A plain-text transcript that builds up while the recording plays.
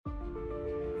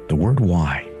word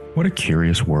why. What a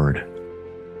curious word.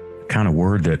 The kind of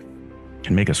word that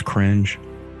can make us cringe,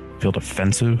 feel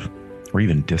defensive, or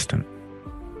even distant.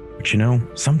 But you know,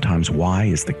 sometimes why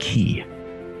is the key.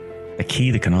 The key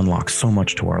that can unlock so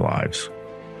much to our lives.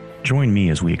 Join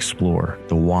me as we explore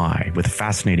the why with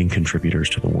fascinating contributors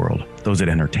to the world. Those that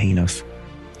entertain us,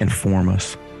 inform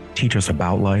us, teach us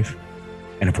about life,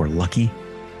 and if we're lucky,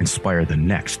 inspire the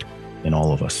next in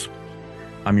all of us.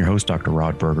 I'm your host, Dr.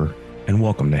 Rod Berger, and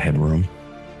welcome to HeadRoom,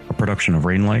 a production of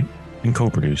Rainlight and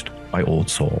co-produced by Old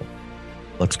Soul.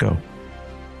 Let's go.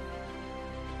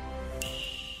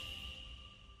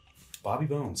 Bobby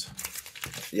Bones.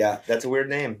 Yeah, that's a weird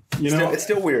name. It's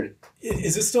still weird.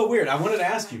 Is it still weird? I wanted to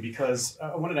ask you because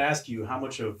how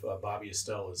much of Bobby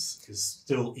Estelle is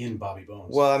still in Bobby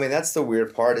Bones. Well, I mean, that's the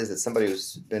weird part is that somebody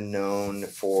who's been known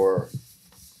for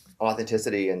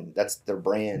authenticity and that's their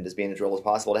brand as being as real as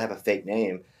possible to have a fake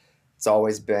name. It's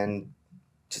always been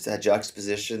just a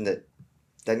juxtaposition that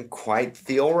doesn't quite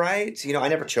feel right. You know, I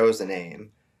never chose the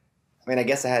name. I mean, I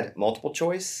guess I had multiple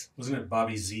choice. Wasn't it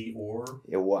Bobby Z or?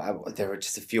 There were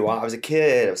just a few. I was a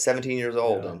kid. I was 17 years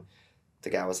old, and the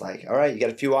guy was like, all right, you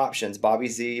got a few options, Bobby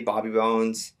Z, Bobby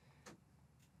Bones.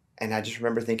 And I just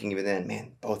remember thinking even then,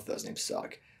 man, both of those names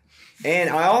suck. And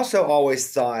I also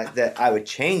always thought that I would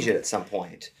change it at some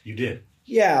point. You did?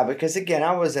 Yeah, because again,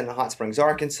 I was in Hot Springs,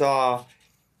 Arkansas,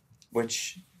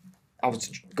 which I was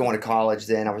going to college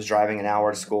then. I was driving an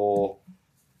hour to school.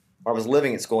 Or I was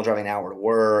living at school, driving an hour to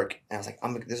work. And I was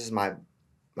like, this is my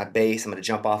base. I'm going to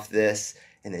jump off this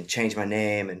and then change my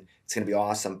name, and it's going to be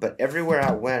awesome. But everywhere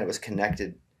I went, it was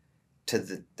connected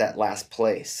to that last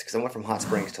place. Because I went from Hot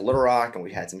Springs to Little Rock, and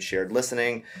we had some shared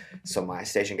listening. So my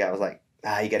station guy was like,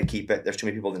 you got to keep it. There's too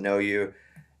many people that know you.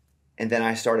 And then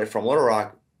I started from Little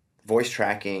Rock voice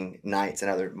tracking nights in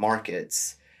other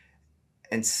markets.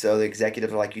 And so the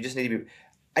executives were like, you just need to be...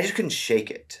 I just couldn't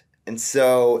shake it. And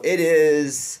so it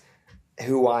is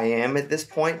who I am at this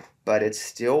point, but it's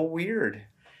still weird.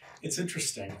 It's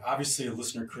interesting. Obviously, a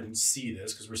listener couldn't see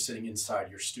this because we're sitting inside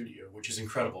your studio, which is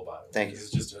incredible, by the way. Thank you. This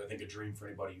is just, I think, a dream for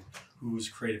anybody who's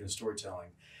creative in storytelling.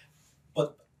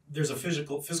 But there's a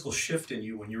physical shift in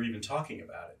you when you're even talking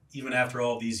about it, even after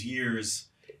all these years.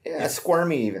 Yeah,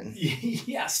 squirmy even.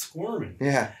 Yeah, squirming.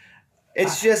 Yeah.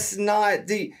 It's just not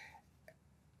the...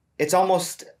 It's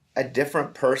almost a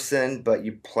different person, but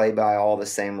you play by all the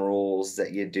same rules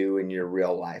that you do in your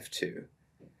real life too.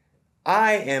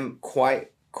 I am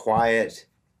quite quiet,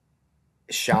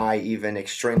 shy, even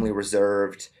extremely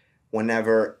reserved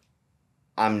whenever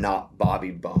I'm not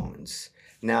Bobby Bones.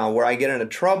 Now, where I get into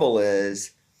trouble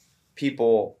is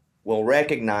people will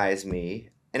recognize me,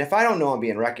 and if I don't know I'm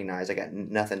being recognized, I got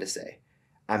nothing to say.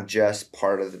 I'm just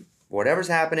part of whatever's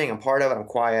happening. I'm part of it. I'm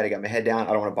quiet. I got my head down.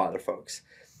 I don't want to bother folks.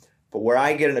 But where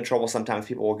I get into trouble sometimes,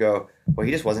 people will go, well,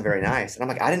 he just wasn't very nice. And I'm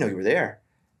like, I didn't know you were there.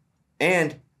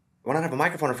 And when I have a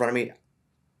microphone in front of me,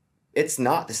 it's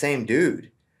not the same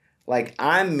dude. Like,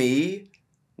 I'm me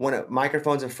when a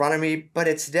microphone's in front of me, but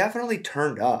it's definitely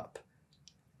turned up.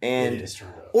 And, it is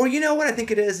turned up. Or you know what I think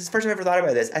it is? It's the first time I ever thought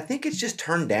about this. I think it's just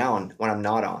turned down when I'm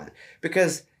not on.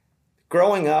 Because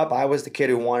growing up, I was the kid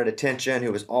who wanted attention,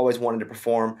 who was always wanting to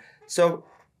perform. So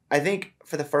I think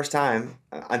for the first time,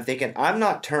 I'm thinking I'm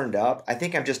not turned up. I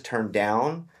think I'm just turned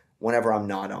down whenever I'm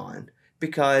not on,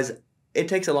 because it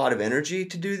takes a lot of energy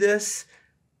to do this,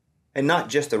 and not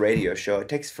just the radio show.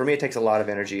 For me, it takes a lot of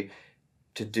energy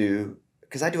to do,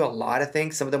 because I do a lot of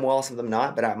things, some of them well, some of them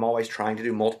not, but I'm always trying to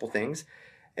do multiple things,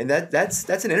 and that's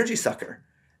an energy sucker.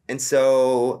 And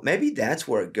so maybe that's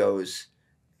where it goes,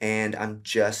 and I'm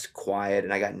just quiet,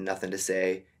 and I got nothing to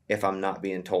say if I'm not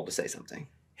being told to say something.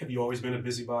 Have you always been a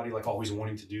busybody, like always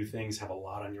wanting to do things, have a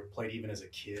lot on your plate, even as a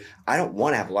kid? I don't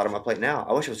want to have a lot on my plate now.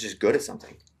 I wish I was just good at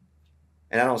something.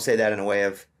 And I don't say that in a way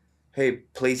of, hey,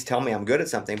 please tell me I'm good at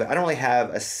something. But I don't really have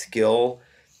a skill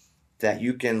that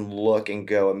you can look and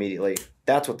go immediately,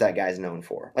 that's what that guy's known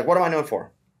for. Like, what am I known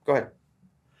for? Go ahead.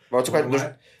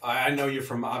 I know you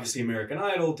from, obviously, American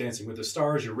Idol, Dancing with the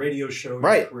Stars, your radio show.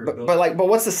 Right. But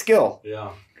what's the skill?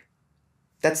 Yeah.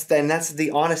 That's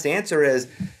the honest answer is...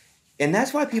 And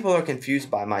that's why people are confused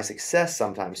by my success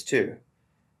sometimes too.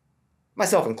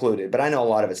 Myself included, but I know a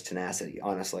lot of it's tenacity,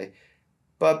 honestly.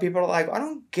 But people are like, I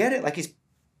don't get it. Like, he's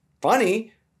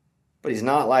funny, but he's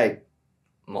not like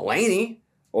Mulaney,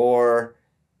 or,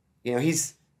 you know,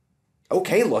 he's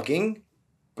okay looking,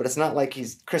 but it's not like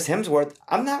he's Chris Hemsworth.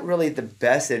 I'm not really the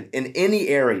best in any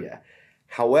area.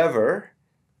 However,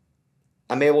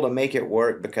 I'm able to make it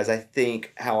work because I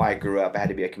think how I grew up, I had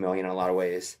to be a chameleon in a lot of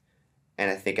ways. And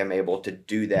I think I'm able to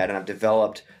do that. And I've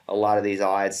developed a lot of these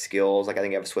odd skills. Like, I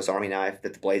think I have a Swiss Army knife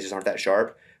that the blades just aren't that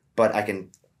sharp. But I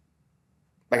can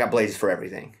I got blazes for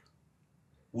everything.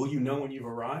 Will you know when you've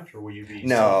arrived, or will you be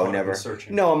No, never.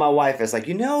 searching? No, my wife is like,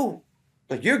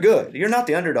 like you're good. You're not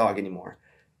the underdog anymore.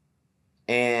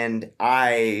 And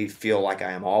I feel like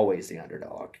I am always the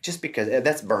underdog, just because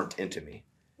that's burnt into me.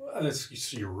 Well,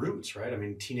 that's your roots, right? I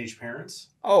mean, teenage parents.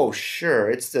 Oh, sure,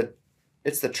 it's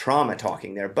the trauma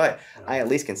talking there, but I at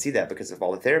least can see that because of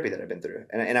all the therapy that I've been through,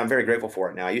 and I'm very grateful for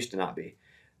it now. I used to not be,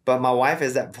 but my wife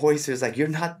is that voice who's like, you're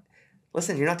not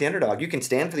the underdog. You can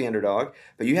stand for the underdog,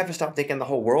 but you have to stop thinking the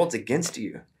whole world's against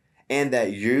you, and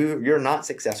that you're not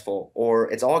successful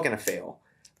or it's all going to fail,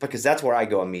 because that's where I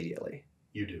go immediately.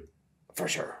 You do. For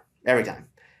sure. Every time.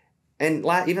 And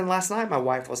even last night, my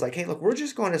wife was like, hey, look, we're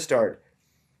just going to start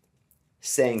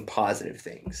saying positive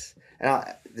things. And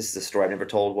this is a story I've never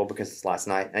told, well, because it's last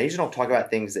night. And I usually don't talk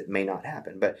about things that may not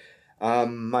happen. But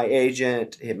my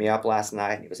agent hit me up last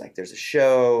night, and he was like, there's a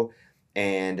show,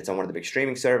 and it's on one of the big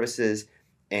streaming services,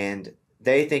 and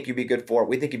they think you'd be good for it.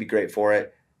 We think you'd be great for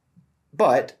it.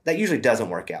 But that usually doesn't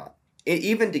work out.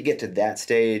 Even to get to that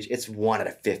stage, it's 1 out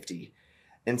of 50.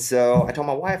 And so I told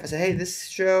my wife, I said, hey, this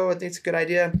show, I think it's a good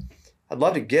idea. I'd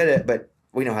love to get it, but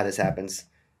we know how this happens.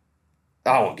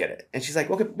 I won't get it. And she's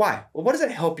like, okay, why? Well, what does it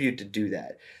help you to do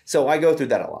that? So I go through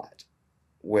that a lot,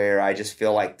 where I just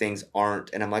feel like things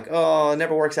aren't, and I'm like, oh, it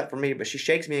never works out for me. But she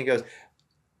shakes me and goes,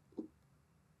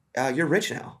 you're rich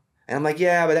now. And I'm like,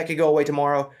 yeah, but that could go away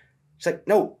tomorrow. She's like,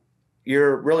 no,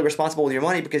 you're really responsible with your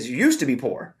money because you used to be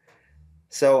poor.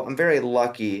 So I'm very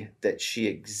lucky that she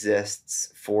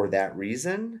exists for that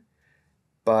reason,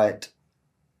 but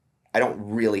I don't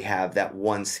really have that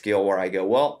one skill where I go,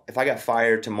 well, if I got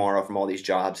fired tomorrow from all these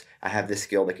jobs, I have this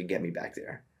skill that could get me back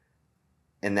there.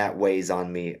 And that weighs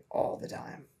on me all the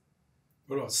time.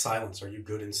 What about silence? Are you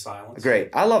good in silence?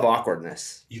 Great. I love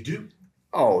awkwardness. You do?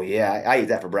 Oh, yeah. I eat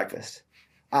that for breakfast.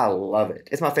 I love it.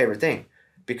 It's my favorite thing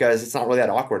because it's not really that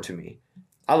awkward to me.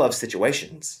 I love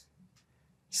situations.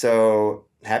 So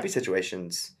happy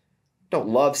situations. Don't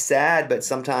love sad, but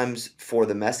sometimes for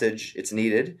the message, it's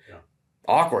needed. Yeah.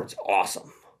 Awkward's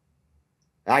awesome.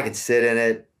 I can sit in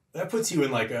it. That puts you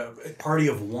in like a party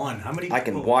of one. How many? I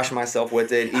can wash myself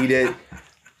with it, eat it.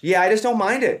 Yeah, I just don't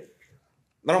mind it.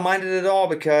 I don't mind it at all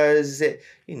because it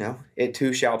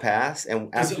too shall pass.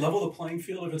 And does it level the playing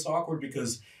field if it's awkward?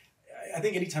 Because I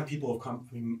think anytime people have come,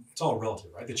 I mean, it's all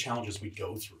relative, right? The challenges we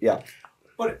go through. Yeah.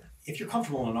 But if you're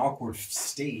comfortable in an awkward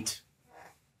state,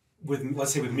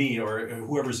 let's say with me or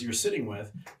whoever's you're sitting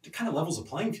with, it kind of levels the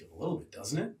playing field a little bit,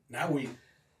 doesn't it? Now we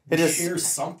share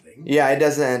something. Yeah, it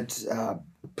doesn't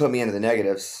put me into the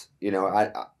negatives.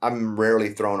 I'm rarely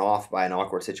thrown off by an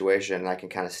awkward situation, and I can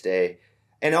kind of stay.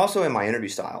 And also in my interview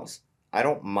styles, I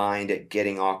don't mind it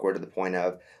getting awkward to the point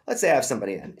of, let's say I have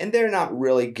somebody in, and they're not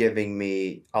really giving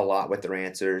me a lot with their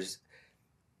answers.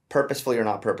 Purposefully or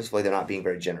not purposefully, they're not being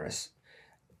very generous.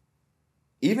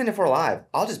 Even if we're live,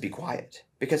 I'll just be quiet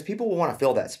because people will want to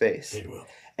fill that space. They will.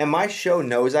 And my show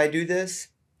knows I do this,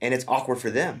 and it's awkward for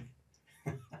them.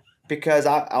 Because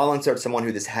I'll insert someone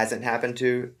who this hasn't happened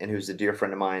to and who's a dear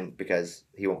friend of mine because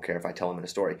he won't care if I tell him in a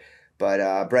story.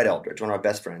 But Brett Eldridge, one of my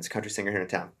best friends, country singer here in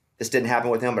town. This didn't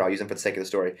happen with him, but I'll use him for the sake of the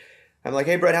story. I'm like,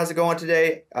 hey, Brett, how's it going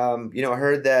today? I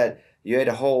heard that you ate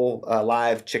a whole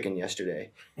live chicken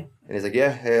yesterday. And he's like,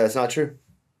 yeah, that's not true.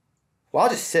 Well, I'll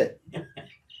just sit.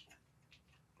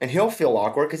 And he'll feel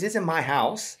awkward because he's in my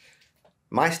house,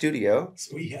 my studio.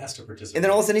 So he has to participate. And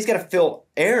then all of a sudden he's got to fill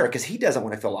air because he doesn't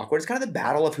want to feel awkward. It's kind of the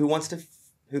battle of who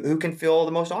can feel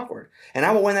the most awkward. And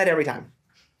I will win that every time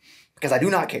because I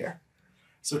do not care.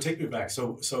 So take me back.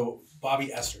 So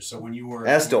Bobby Esther. So when you were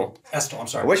Estel, I'm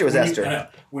sorry. I wish it was Esther.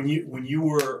 When you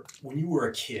were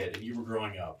a kid and you were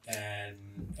growing up, and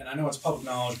I know it's public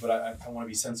knowledge, but I want to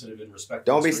be sensitive and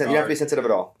respectful. You don't have to be sensitive at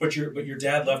all. But your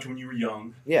dad left when you were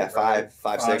young. Yeah, right?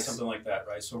 five, 6, something like that,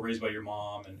 right? So raised by your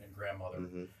mom and grandmother.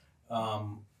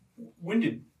 Mm-hmm.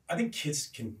 I think kids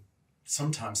can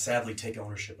sometimes sadly take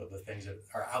ownership of the things that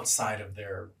are outside of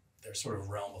their sort of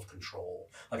realm of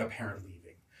control, like a parent leaving.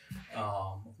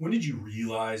 When did you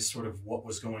realize sort of what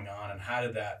was going on, and how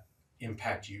did that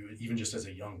impact you, even just as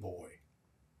a young boy?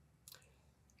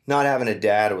 Not having a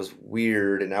dad was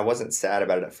weird, and I wasn't sad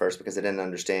about it at first because I didn't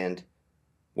understand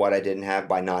what I didn't have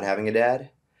by not having a dad.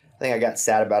 I think I got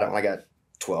sad about it when I got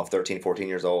 12, 13, 14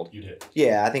 years old. You did?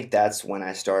 Yeah, I think that's when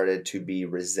I started to be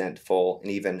resentful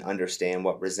and even understand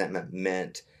what resentment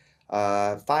meant.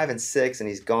 5 and 6, and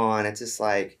he's gone. It's just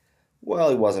like, well,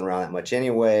 he wasn't around that much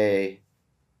anyway.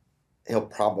 He'll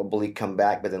probably come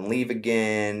back but then leave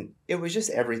again. It was just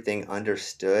everything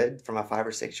understood from a 5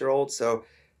 or 6 year old. So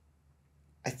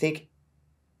I think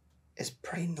it's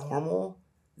pretty normal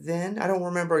then. I don't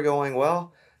remember going,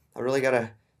 well, I really got to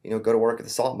go to work at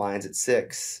the salt mines at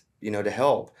 6, to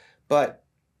help. But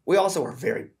we also were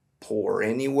very poor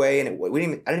anyway, and I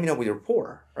didn't even know we were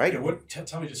poor, right? Yeah,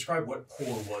 tell me, describe what poor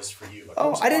was for you.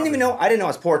 Like, I didn't know I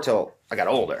was poor till I got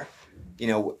older.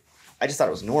 I just thought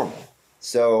it was normal.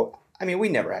 So, we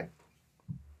never had,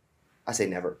 I say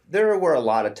never. There were a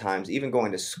lot of times, even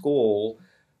going to school,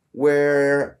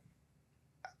 where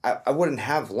I wouldn't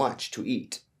have lunch to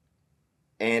eat.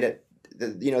 And,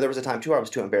 there was a time, too, where I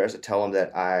was too embarrassed to tell them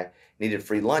that I needed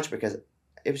free lunch because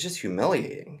it was just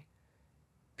humiliating.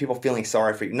 People feeling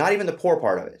sorry for you. Not even the poor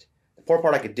part of it. The poor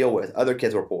part I could deal with. Other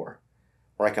kids were poor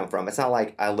where I come from. It's not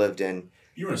like I lived in...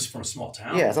 You were from a small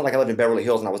town. Yeah, it's not like I lived in Beverly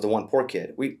Hills and I was the one poor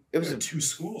kid. It was 2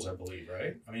 schools, I believe,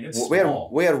 right? It's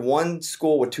small. We had one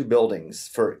school with 2 buildings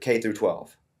for K through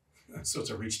 12. So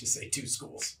it's a reach to say 2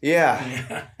 schools.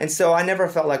 Yeah. And so I never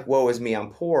felt like, woe is me,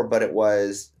 I'm poor, but it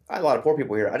was... I had a lot of poor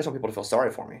people here. I just want people to feel sorry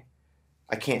for me.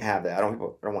 I can't have that. I don't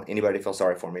want anybody to feel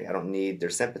sorry for me. I don't need their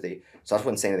sympathy. So I just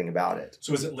wouldn't say anything about it.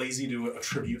 So is it lazy to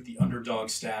attribute the underdog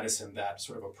status and that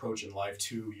sort of approach in life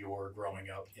to your growing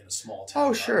up in a small town?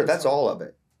 Oh, sure. That's all of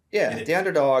it. Yeah. The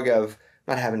underdog of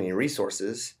not having any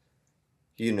resources.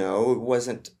 It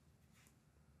wasn't...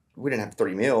 We didn't have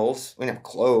 30 meals. We didn't have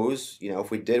clothes. If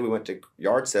we did, we went to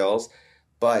yard sales.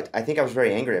 But I think I was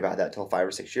very angry about that until 5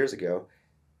 or 6 years ago.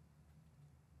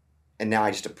 And now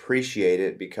I just appreciate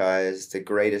it because the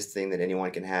greatest thing that anyone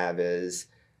can have is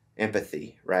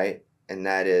empathy, right? And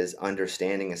that is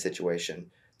understanding a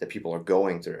situation that people are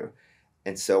going through.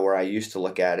 And so where I used to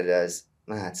look at it as,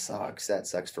 that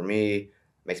sucks for me,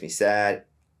 makes me sad.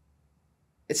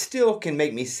 It still can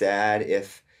make me sad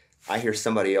if I hear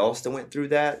somebody else that went through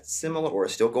that similar or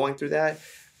is still going through that.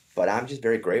 But I'm just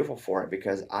very grateful for it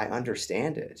because I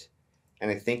understand it.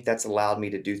 And I think that's allowed me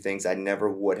to do things I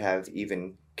never would have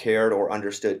even cared or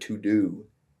understood to do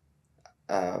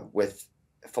with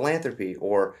philanthropy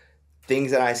or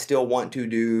things that I still want to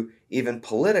do even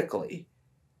politically.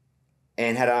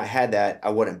 And had I had that, I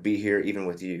wouldn't be here even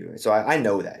with you. So I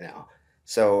know that now.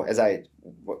 So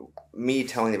me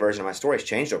telling the version of my story has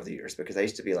changed over the years because I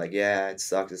used to be like, yeah, it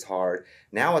sucked, it's hard.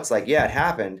 Now it's like, yeah, it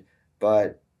happened,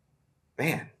 but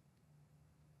man,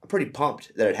 I'm pretty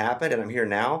pumped that it happened and I'm here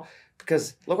now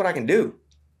because look what I can do.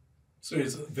 So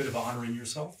it's a bit of honoring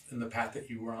yourself in the path that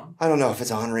you were on? I don't know if it's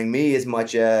honoring me as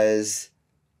much as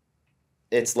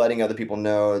it's letting other people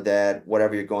know that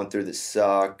whatever you're going through that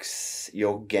sucks,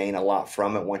 you'll gain a lot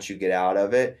from it once you get out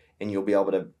of it, and you'll be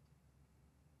able to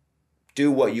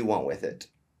do what you want with it.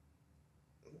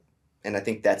 And I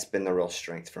think that's been the real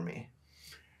strength for me.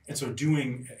 And so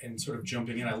doing and sort of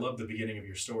jumping in, I love the beginning of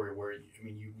your story where,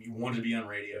 you wanted to be on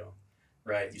radio,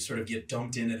 right? You sort of get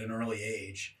dumped in at an early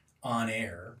age. On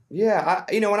air. Yeah,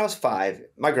 when I was 5,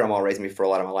 my grandma raised me for a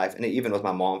lot of my life, and even with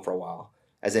my mom for a while.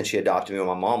 As in, she adopted me when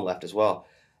my mom left as well.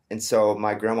 And so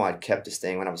my grandma had kept this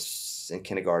thing when I was in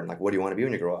kindergarten, like, what do you want to be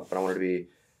when you grow up? And I wanted to be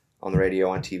on the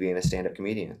radio, on TV, and a stand-up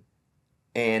comedian.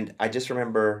 And I just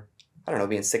remember, I don't know,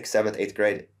 being 6th, 7th, 8th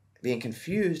grade, being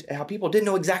confused at how people didn't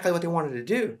know exactly what they wanted to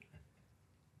do.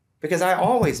 Because I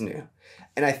always knew.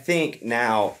 And I think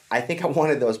I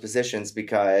wanted those positions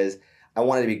because I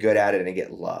wanted to be good at it and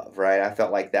get love, right? I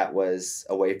felt like that was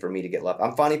a way for me to get love.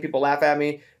 I'm funny. People laugh at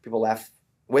me. People laugh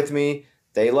with me.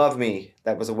 They love me.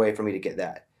 That was a way for me to get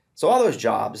that. So all those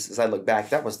jobs, as I look back,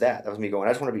 that was me going,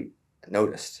 I just want to be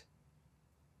noticed.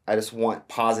 I just want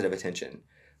positive attention.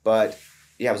 But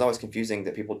yeah, it was always confusing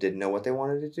that people didn't know what they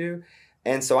wanted to do.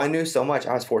 And so I knew so much.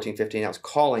 I was 14, 15. I was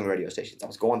calling radio stations. I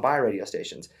was going by radio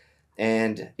stations.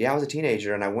 And yeah, I was a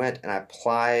teenager and I went and I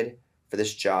applied for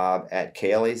this job at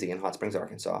KLAZ in Hot Springs,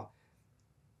 Arkansas.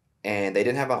 And they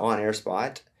didn't have an on-air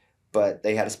spot, but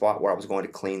they had a spot where I was going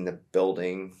to clean the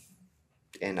building.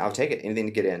 And I would take it, anything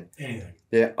to get in. Anything?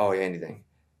 Yeah, oh yeah, anything.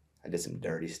 I did some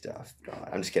dirty stuff. God,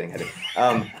 I'm just kidding. I did.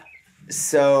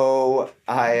 So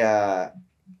I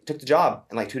took the job,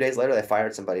 and like 2 days later, they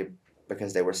fired somebody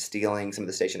because they were stealing some of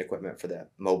the station equipment for the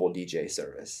mobile DJ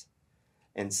service.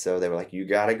 And so they were like, you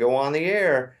got to go on the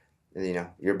air. And,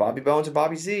 you're Bobby Bones or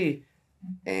Bobby Z.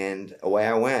 And away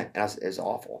I went. And it was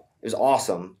awful. It was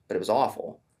awesome, but it was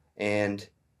awful. And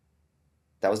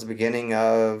that was the beginning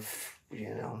of,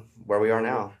 where we are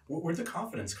now. Where'd the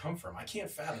confidence come from? I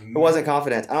can't fathom. It wasn't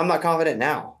confidence. And I'm not confident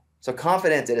now. So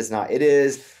confidence, it is not.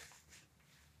 It's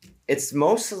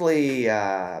mostly,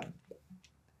 if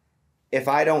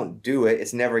I don't do it,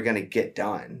 it's never going to get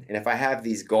done. And if I have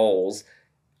these goals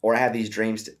or I have these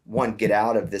dreams to, 1, get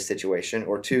out of this situation,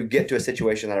 or 2, get to a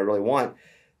situation that I really want,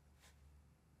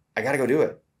 I got to go do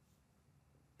it.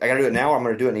 I got to do it now or I'm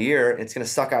going to do it in a year. It's going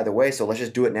to suck either way, so let's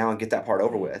just do it now and get that part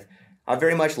over with. I have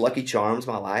very much Lucky Charms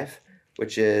my life,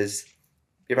 which is,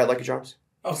 You ever had Lucky Charms?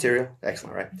 Oh, cereal?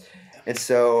 Excellent, right? And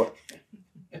so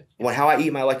how I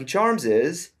eat my Lucky Charms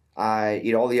is I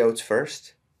eat all the oats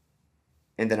first,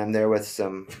 and then I'm there with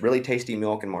some really tasty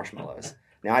milk and marshmallows.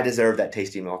 Now, I deserve that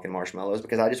tasty milk and marshmallows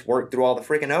because I just worked through all the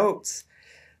freaking oats.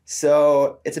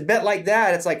 So it's a bit like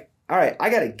that. It's like, all right, I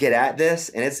got to get at this,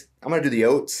 and I'm going to do the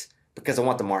oats because I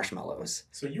want the marshmallows.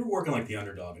 So you're working like the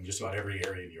underdog in just about every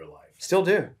area of your life. Still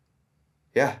do.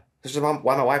 Yeah. This is why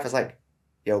my wife is like,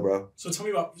 yo, bro. So tell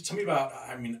me about,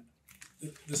 I mean,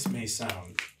 this may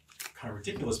sound kind of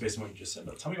ridiculous based on what you just said,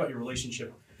 but tell me about your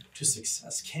relationship to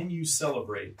success. Can you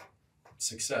celebrate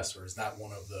success, or is that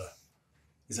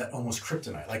is that almost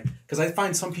kryptonite? Like, because I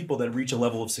find some people that reach a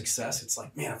level of success, it's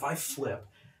like, man, if I flip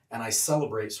and I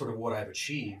celebrate sort of what I've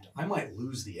achieved, I might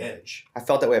lose the edge. I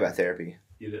felt that way about therapy.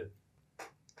 You did.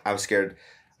 I was scared.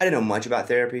 I didn't know much about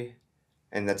therapy,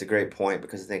 and that's a great point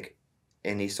because I think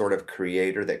any sort of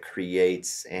creator that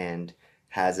creates and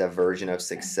has a version of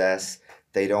success,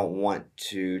 they don't want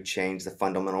to change the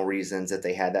fundamental reasons that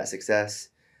they had that success.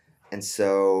 And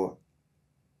so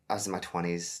I was in my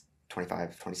 20s,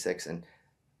 25, 26, and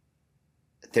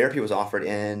therapy was offered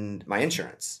in my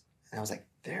insurance. And I was like,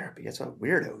 therapy? That's what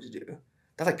weirdos do.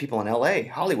 That's like people in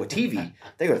LA, Hollywood TV.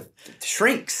 They go to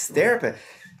shrinks, therapy.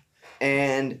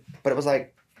 But it was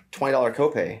like $20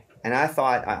 copay. And I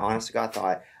honest to God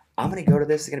thought, I'm going to go to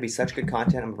this. It's going to be such good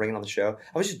content. I'm going to bring it on the show.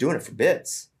 I was just doing it for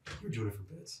bits. You were doing it for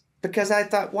bits. Because I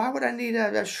thought, why would I need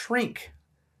a shrink?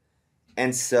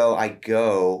 And so I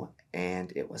go,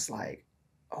 and it was like,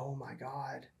 oh my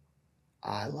God,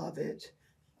 I love it.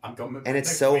 I'm going. And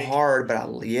it's so hard,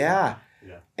 but yeah.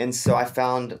 And so I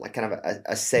found like kind of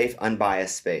a safe,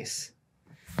 unbiased space.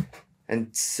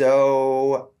 And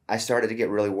so I started to get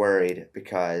really worried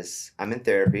because I'm in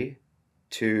therapy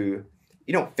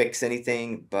you don't fix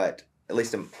anything, but at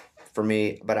least for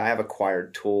me, but I have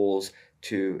acquired tools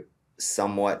to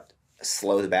somewhat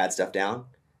slow the bad stuff down,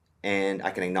 and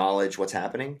I can acknowledge what's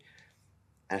happening.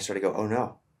 And I started to go, oh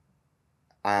no,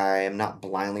 I am not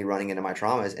blindly running into my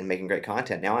traumas and making great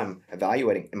content. Now I'm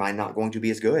evaluating, am I not going to be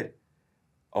as good?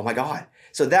 Oh my God.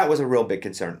 So that was a real big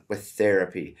concern with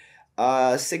therapy.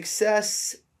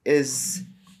 Success is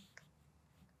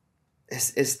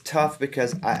tough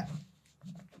because I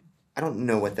don't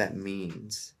know what that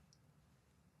means.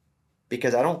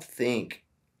 Because I don't think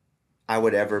I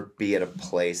would ever be at a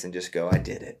place and just go, I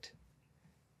did it.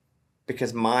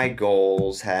 Because my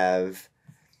goals have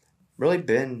really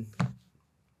been,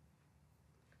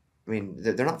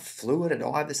 they're not fluid at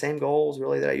all. I have the same goals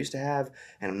really that I used to have,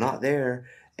 and I'm not there.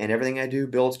 And everything I do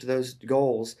builds to those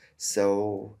goals.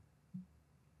 So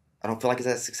I don't feel like it's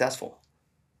that successful.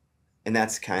 And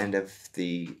that's kind of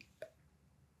the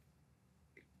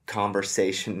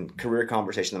career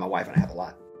conversation that my wife and I have a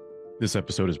lot. This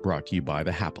episode is brought to you by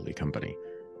the Happily Company.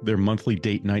 Their monthly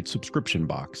date night subscription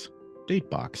box,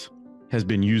 DateBox, has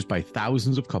been used by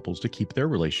thousands of couples to keep their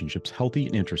relationships healthy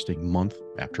and interesting month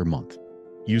after month.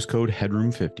 Use code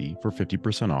HeadRoom50 for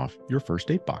 50% off your first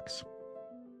date box.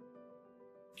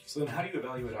 So then how do you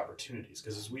evaluate opportunities?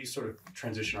 Because as we sort of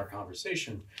transition our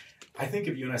conversation, I think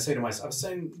of you and I say to myself, I was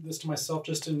saying this to myself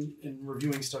just in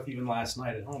reviewing stuff even last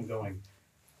night at home going,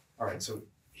 all right, so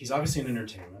he's obviously in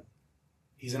entertainment.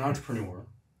 He's an entrepreneur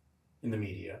in the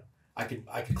media. I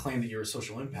could claim that you're a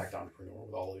social impact entrepreneur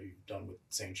with all that you've done with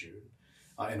St. Jude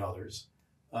and others.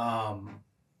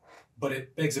 But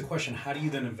it begs the question, how do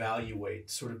you then evaluate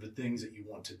sort of the things that you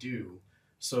want to do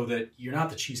so that you're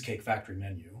not the Cheesecake Factory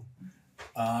menu?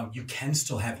 You can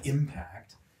still have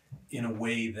impact in a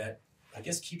way that I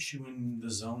guess keeps you in the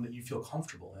zone that you feel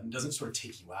comfortable in, doesn't sort of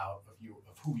take you out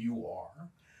of who you are.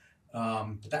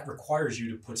 But that requires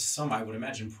you to put some, I would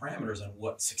imagine, parameters on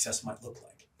what success might look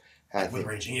like. With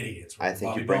Raging Idiots. I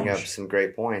think you bring up some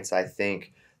great points. I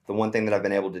think the one thing that I've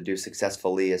been able to do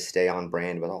successfully is stay on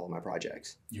brand with all of my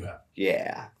projects. You have?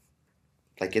 Yeah.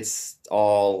 Like it's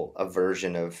all a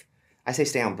version of, I say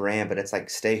stay on brand, but it's like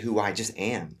stay who I just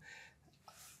am.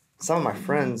 Some of my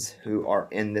friends who are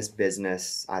in this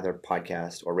business, either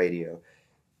podcast or radio,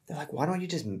 they're like, why don't you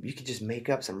could just make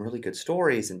up some really good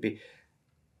stories and be.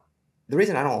 The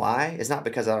reason I don't lie is not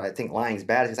because I think lying is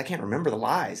bad, it's because I can't remember the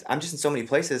lies. I'm just in so many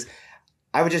places,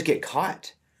 I would just get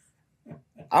caught.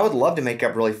 I would love to make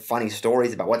up really funny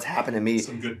stories about what's happened to me.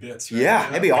 Some good bits. Right? Yeah,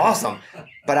 it'd be awesome.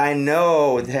 But I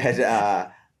know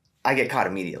that I get caught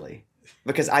immediately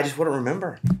because I just wouldn't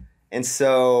remember. And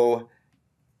so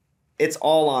it's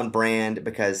all on brand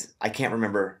because I can't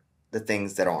remember the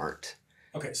things that aren't.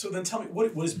 Okay, so then tell me,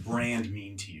 what does brand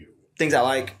mean to you? Things I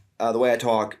like, the way I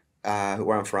talk,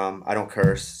 where I'm from. I don't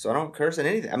curse, so I don't curse in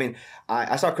anything. I mean,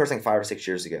 I stopped cursing 5 or 6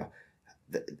 years ago.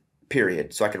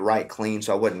 period. So I could write clean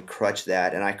so I wouldn't crutch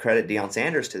that. And I credit Deion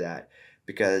Sanders to that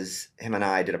because him and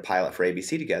I did a pilot for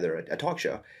ABC together, a talk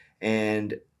show.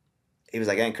 And he was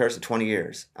like, I ain't cursed in 20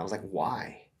 years. I was like,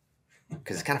 why?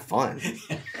 Because it's kind of fun.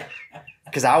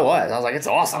 Because I was like, it's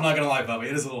awesome. I'm not going to lie, Bubby.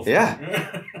 It is a little fun.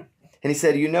 Yeah. And he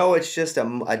said, it's just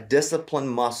a disciplined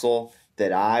muscle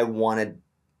that I wanted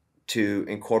to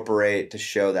incorporate to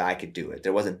show that I could do it.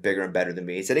 There wasn't bigger and better than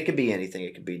me. He said it could be anything.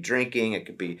 It could be drinking. It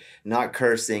could be not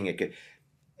cursing.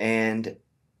 And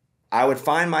I would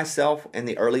find myself in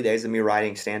the early days of me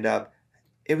writing stand-up,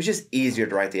 it was just easier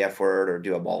to write the F word or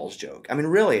do a balls joke. I mean,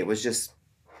 really, it was just,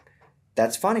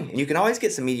 that's funny. And you can always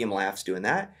get some medium laughs doing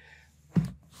that.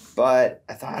 But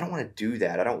I thought, I don't want to do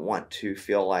that. I don't want to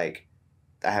feel like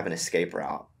I have an escape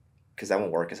route because that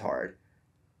won't work as hard.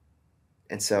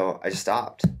 And so I just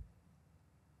stopped.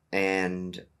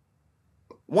 And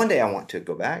one day I want to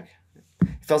go back.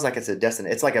 It feels like it's a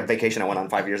destination. It's like a vacation I went on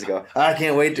 5 years ago. I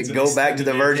can't wait to go back to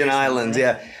the Virgin Islands.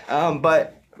 Right? Yeah.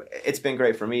 But it's been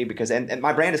great for me because, and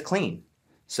my brand is clean.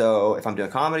 So if I'm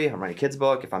doing comedy, if I'm writing a kid's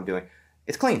book,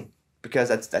 it's clean because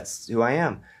that's who I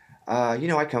am.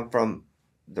 I come from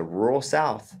the rural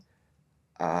South.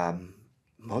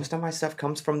 Most of my stuff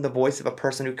comes from the voice of a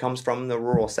person who comes from the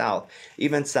rural South.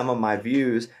 Even some of my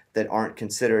views that aren't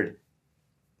considered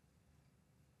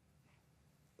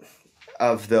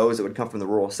of those that would come from the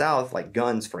rural South, like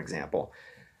guns, for example.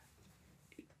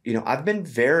 I've been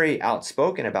very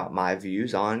outspoken about my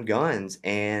views on guns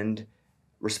and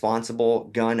responsible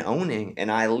gun owning.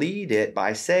 And I lead it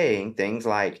by saying things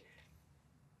like,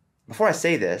 before I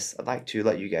say this, I'd like to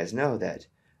let you guys know that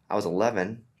I was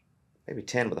 11, maybe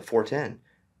 10 with a 410,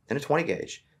 then a 20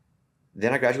 gauge.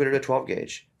 Then I graduated to a 12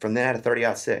 gauge. From then I had a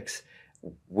 30-06.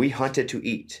 We hunted to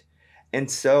eat.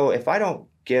 And so if I don't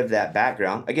give that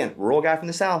background, again, rural guy from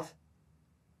the South,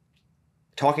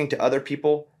 talking to other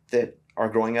people that are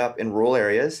growing up in rural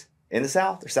areas in the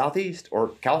South or Southeast or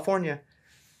California.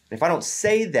 And if I don't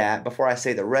say that before I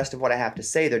say the rest of what I have to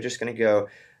say, they're just going to go,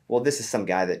 well, this is some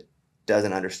guy that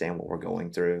doesn't understand what we're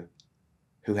going through,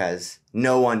 who has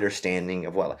no understanding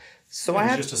of what. So I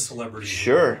have just a celebrity.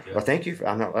 Sure. Yeah. Well, thank you.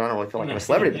 I don't really feel like I'm a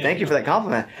celebrity, but thank you for that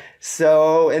compliment.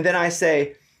 So, and then I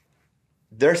say,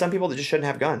 there are some people that just shouldn't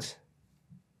have guns.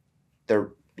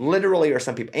 There literally are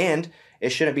some people, and it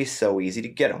shouldn't be so easy to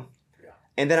get them. Yeah.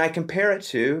 And then I compare it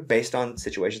to, based on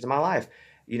situations in my life.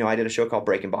 I did a show called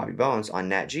Breaking Bobby Bones on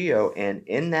Nat Geo, and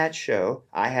in that show,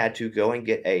 I had to go and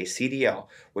get a CDL,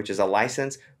 which is a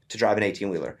license to drive an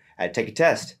 18-wheeler. I had to take a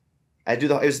test. I do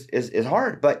it's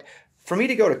hard, but for me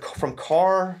to go from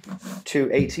car to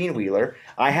 18-wheeler,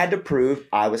 I had to prove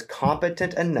I was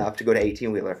competent enough to go to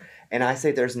 18-wheeler. And I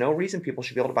say there's no reason people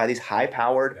should be able to buy these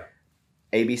high-powered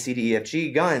A, B, C, D, E, F,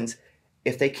 G guns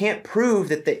if they can't prove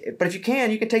that but if you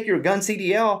can take your gun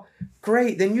CDL,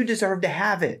 great, then you deserve to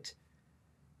have it.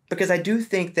 Because I do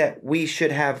think that we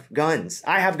should have guns.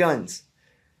 I have guns.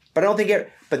 But I don't think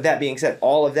but that being said,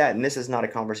 all of that, and this is not a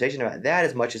conversation about that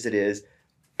as much as it is,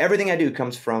 everything I do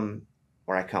comes from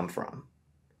where I come from.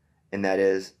 And that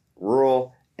is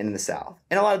rural and in the South.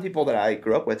 And a lot of people that I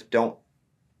grew up with don't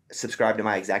subscribe to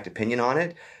my exact opinion on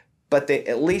it, but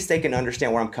at least they can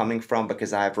understand where I'm coming from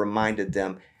because I've reminded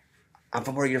them, I'm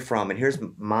from where you're from, and here's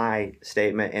my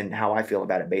statement and how I feel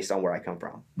about it based on where I come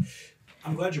from.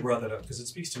 I'm glad you brought that up because it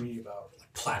speaks to me about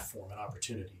platform and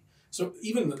opportunity. So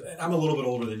I'm a little bit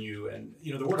older than you, and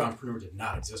the word entrepreneur did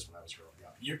not exist when I was growing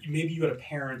up. Maybe you had a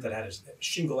parent that had a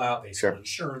shingle out, they sold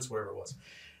insurance, whatever it was.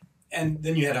 And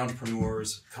then you had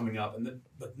entrepreneurs coming up, and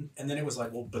then it was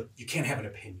like, well, but you can't have an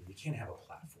opinion, you can't have a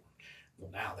platform.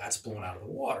 Well, now that's blown out of the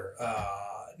water.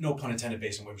 No pun intended,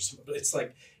 based on what you're, but it's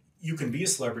like you can be a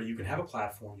celebrity, you can have a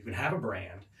platform, you can have a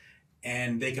brand,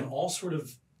 and they can all sort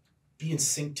of be in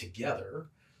sync together.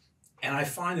 And I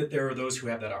find that there are those who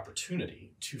have that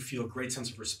opportunity to feel a great sense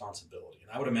of responsibility.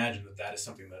 And I would imagine that is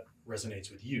something that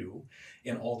resonates with you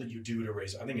in all that you do to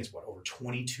raise, I think it's over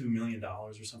 $22 million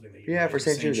or something that you for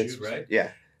St. Jude, right?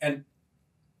 Yeah. And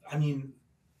I mean,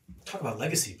 talk about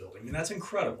legacy building. I mean, that's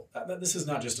incredible. This is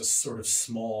not just a sort of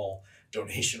small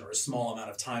donation or a small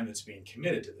amount of time that's being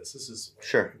committed to this. This is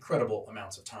incredible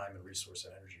amounts of time and resource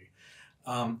and energy.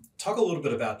 Talk a little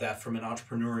bit about that from an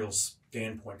entrepreneurial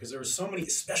standpoint, because there are so many,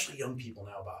 especially young people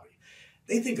now, Bobby,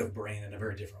 they think of brain in a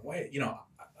very different way.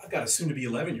 I've got a soon-to-be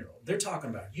 11-year-old. They're talking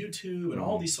about YouTube and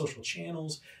all these social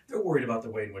channels. They're worried about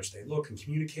the way in which they look and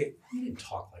communicate. We didn't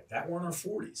talk like that. We're in our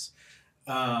 40s.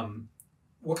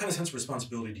 What kind of sense of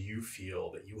responsibility do you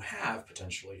feel that you have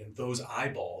potentially in those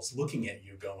eyeballs looking at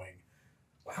you going,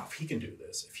 wow, if he can do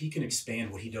this, if he can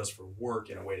expand what he does for work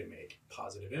in a way to make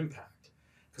positive impact,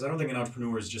 Because I don't think an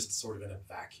entrepreneur is just sort of in a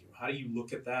vacuum. How do you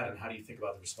look at that, and how do you think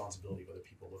about the responsibility of other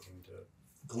people looking to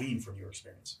glean from your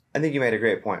experience? I think you made a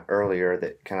great point earlier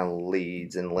that kind of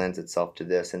leads and lends itself to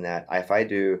this, in that if I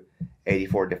do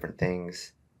 84 different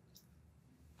things,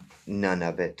 none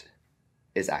of it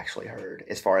is actually heard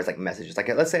as far as like messages. Like,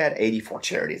 let's say I had 84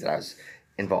 charities that I was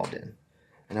involved in.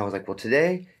 And I was like, well,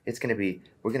 today it's going to be,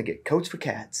 we're going to get coats for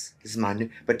cats. This is my new,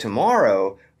 but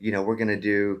tomorrow, we're going to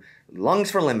do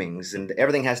lungs for lemmings, and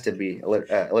everything has to be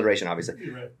alliteration, obviously.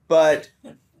 Right. But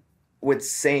with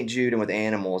St. Jude and with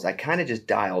animals, I kind of just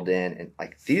dialed in and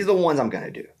like, these are the ones I'm going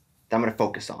to do, that I'm going to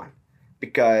focus on.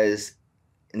 Because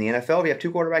in the NFL, if you have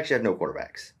 2 quarterbacks, you have no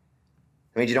quarterbacks.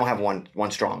 It means you don't have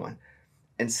one strong one.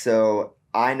 And so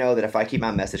I know that if I keep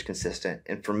my message consistent,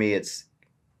 and for me, it's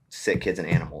sick kids and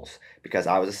animals, because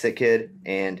I was a sick kid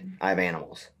and I have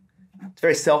animals. It's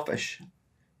very selfish,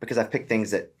 because I've picked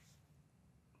things that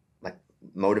like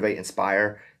motivate,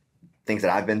 inspire, things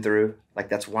that I've been through. Like,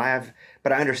 that's why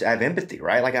but I have empathy,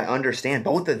 right? Like, I understand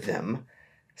both of them.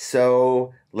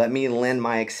 So let me lend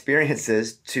my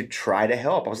experiences to try to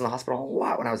help. I was in the hospital a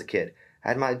lot when I was a kid. I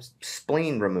had my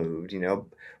spleen removed,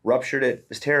 ruptured. It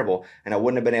was terrible. And I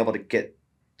wouldn't have been able to get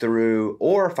through,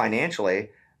 or financially,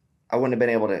 I wouldn't have been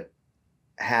able to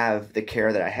have the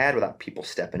care that I had without people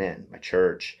stepping in, my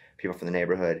church, people from the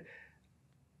neighborhood.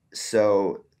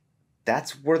 So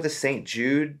that's where the St.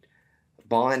 Jude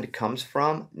bond comes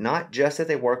from. Not just that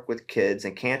they work with kids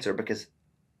and cancer, because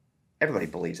everybody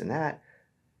believes in that,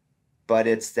 but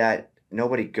it's that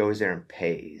nobody goes there and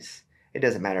pays. It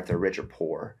doesn't matter if they're rich or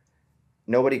poor.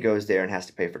 Nobody goes there and has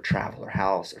to pay for travel or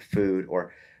house or food,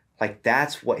 or like,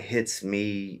 that's what hits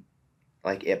me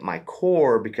like at my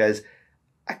core, because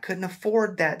I couldn't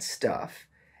afford that stuff.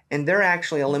 And they're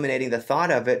actually eliminating the thought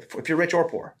of it if you're rich or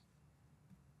poor.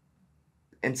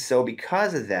 And so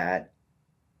because of that,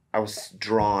 I was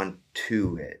drawn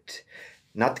to it.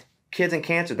 Not the kids and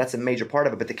cancer, that's a major part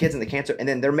of it, but the kids and the cancer, and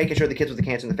then they're making sure the kids with the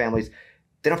cancer and the families,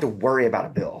 they don't have to worry about a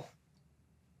bill,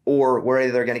 or worry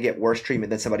they're going to get worse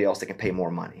treatment than somebody else that can pay more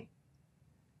money.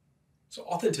 So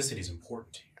authenticity is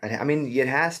important to you. I mean, it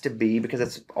has to be, because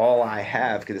that's all I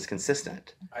have, because it's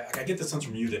consistent. I get the sense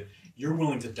from you that you're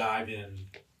willing to dive in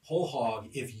whole hog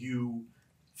if you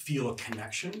feel a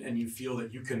connection and you feel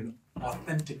that you can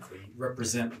authentically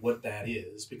represent what that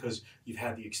is, because you've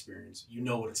had the experience. You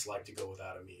know what it's like to go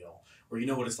without a meal, or you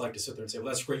know what it's like to sit there and say, well,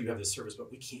 that's great, you have this service, but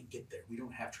we can't get there. We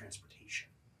don't have transportation.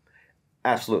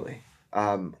 Absolutely.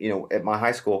 At my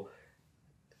high school,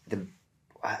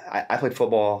 I played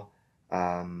football.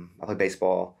 I played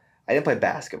baseball. I didn't play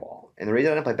basketball. And the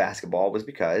reason I didn't play basketball was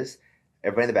because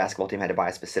everybody in the basketball team had to buy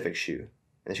a specific shoe.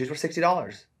 And the shoes were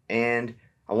 $60. And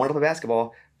I wanted to play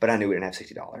basketball, but I knew we didn't have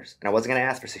 $60. And I wasn't going to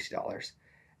ask for $60.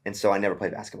 And so I never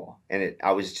played basketball. And I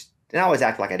always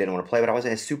acted like I didn't want to play, but I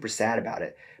was super sad about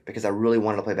it, because I really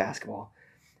wanted to play basketball.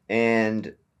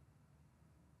 And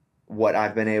what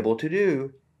I've been able to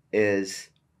do is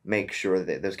make sure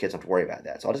that those kids don't have to worry about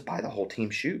that. So I'll just buy the whole team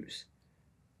shoes.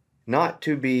 Not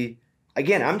to be,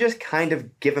 again, I'm just kind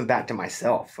of giving back to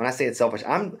myself. When I say it's selfish,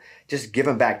 I'm just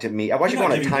giving back to me. I watch you go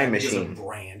on a time machine. Because of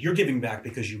brand. You're giving back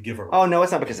because you give a. Oh, no,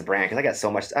 it's not because of brand, because I got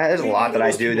so much. There's a lot that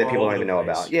I do that people don't even know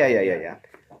about. Yeah.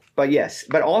 But yes,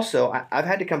 but also I've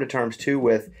had to come to terms too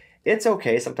with, it's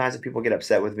okay sometimes if people get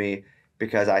upset with me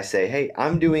because I say, hey,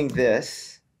 I'm doing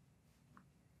this,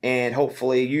 and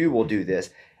hopefully you will do this.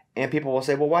 And people will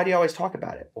say, well, why do you always talk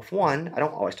about it? Well, for one, I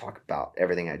don't always talk about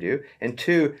everything I do. And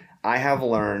two, I have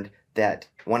learned that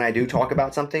when I do talk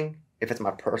about something, if it's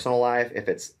my personal life, if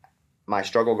it's my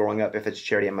struggle growing up, if it's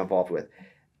charity I'm involved with,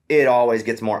 it always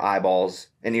gets more eyeballs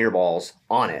and earballs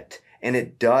on it. And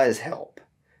it does help.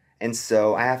 And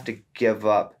so I have to give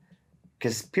up,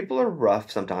 because people are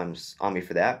rough sometimes on me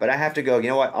for that. But I have to go, you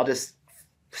know what? I'll just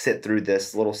sit through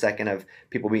this little second of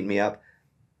people beating me up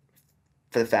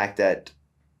for the fact that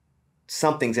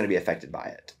something's going to be affected by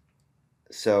it.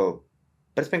 So,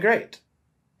 but it's been great.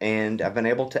 And I've been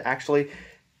able to actually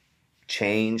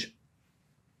change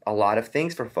a lot of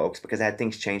things for folks, because I had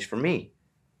things change for me.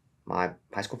 My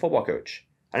high school football coach,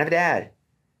 I didn't have a dad.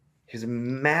 He was a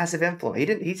massive influence.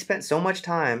 He spent so much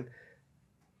time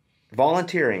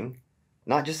volunteering,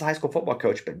 not just a high school football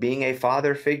coach, but being a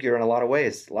father figure in a lot of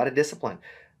ways, a lot of discipline.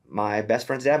 My best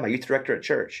friend's dad, my youth director at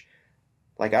church.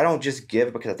 Like, I don't just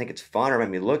give because I think it's fun or make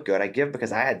me look good. I give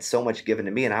because I had so much given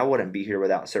to me, and I wouldn't be here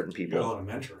without certain people. You got a lot of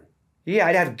mentoring. Yeah,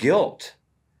 I'd have guilt.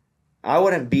 I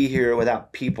wouldn't be here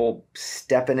without people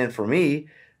stepping in for me.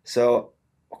 So,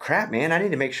 crap, man, I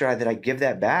need to make sure that I give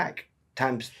that back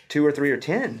times 2 or 3 or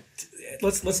 10.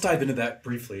 Let's dive into that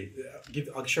briefly.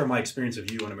 I'll share my experience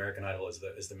of you on American Idol as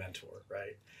the mentor,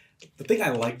 right? the thing I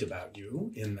liked about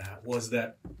you in that was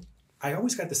that I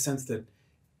always got the sense that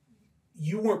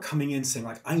you weren't coming in saying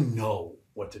like, I know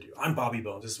what to do. I'm Bobby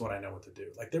Bones. This is what I know what to do.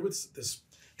 Like there was this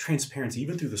transparency,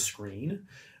 even through the screen,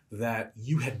 that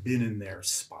you had been in their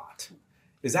spot.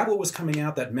 Is that what was coming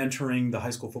out, that mentoring the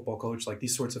high school football coach, like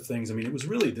these sorts of things? I mean, it was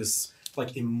really this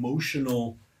like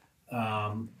emotional,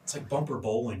 it's like bumper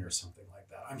bowling or something like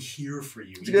that. I'm here for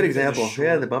you. It's a good example.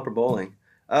 Yeah, the bumper bowling.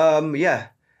 Yeah.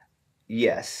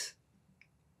 Yes.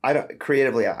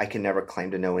 Creatively, I can never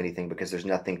claim to know anything because there's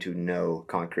nothing to know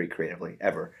concrete creatively,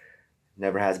 ever.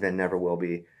 Never has been, never will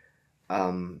be.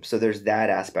 So there's that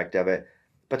aspect of it.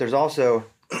 But there's also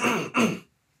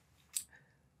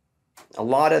a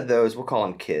lot of those, we'll call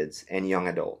them kids and young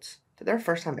adults. Their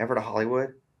first time ever to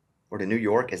Hollywood or to New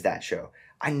York is that show.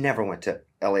 I never went to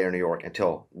LA or New York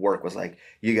until work was like,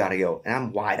 you got to go. And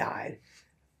I'm wide-eyed.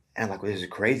 And I'm like, well, this is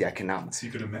crazy. I cannot. So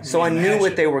you could imagine. So I knew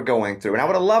what they were going through. And I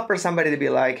would have loved for somebody to be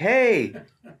like, hey,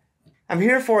 I'm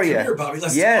here for you. Come here, Bobby.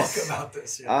 Let's talk about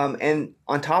this. Yeah. And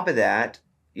on top of that,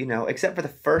 you know, except for the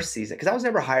first season, because I was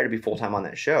never hired to be full-time on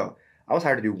that show. I was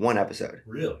hired to do one episode.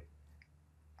 Really?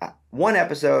 One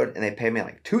episode, and they paid me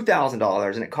like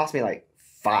 $2,000, and it cost me like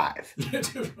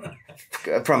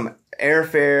 $5,000 from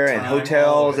airfare and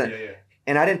hotels.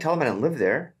 And I didn't tell them I didn't live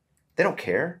there. They don't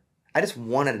care. I just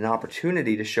wanted an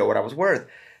opportunity to show what I was worth.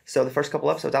 So the first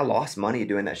couple episodes, I lost money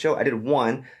doing that show. I did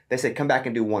one. They said, come back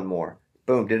and do one more.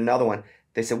 Boom, did another one.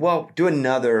 They said, well, do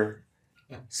another.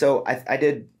 So I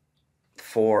did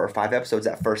 4 or 5 episodes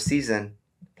that first season,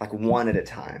 like one at a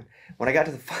time. When I got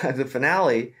to the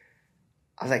finale,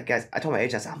 I was like, guys, I told my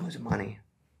agent, I said, I'm losing money.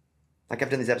 Like I've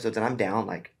done these episodes and I'm down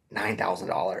like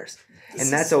 $9,000.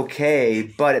 And that's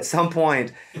okay. But at some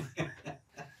point,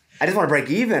 I just want to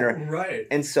break even. Right.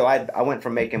 And so I went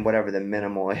from making whatever the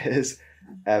minimal is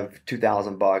of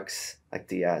 $2,000, like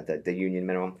the union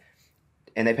minimum.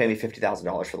 And they paid me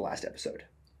 $50,000 for the last episode.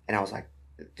 And I was like,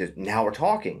 now we're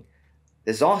talking.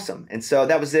 This is awesome. And so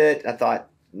that was it. I thought,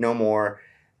 no more.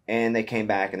 And they came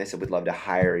back and they said, we'd love to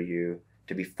hire you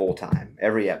to be full-time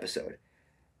every episode.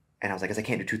 And I was like, I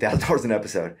can't do $2,000 an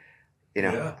episode. You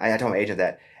know, yeah. I told my agent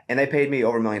that. And they paid me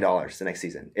over $1 million the next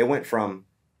season. It went from,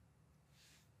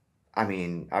 I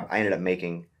ended up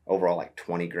making overall like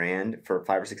 $20,000 for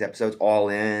 5 or 6 episodes, all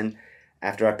in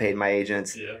after I paid my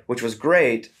agents, which was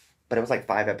great. But it was like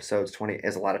 5 episodes, 20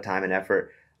 is a lot of time and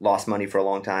effort, lost money for a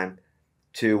long time.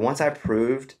 To once I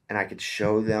proved and I could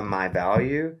show them my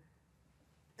value,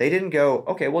 they didn't go,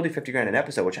 okay, we'll do $50,000 an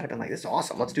episode, which I'd have been like, this is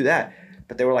awesome, let's do that.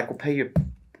 But they were like, we'll pay you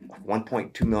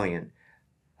 $1.2 million.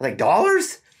 I was like,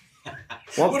 dollars?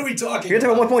 What are we talking You're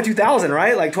talking 1.2 thousand,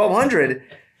 right? Like 1,200.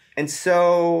 And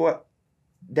so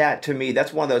that to me,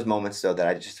 that's one of those moments though that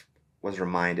I just was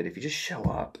reminded, if you just show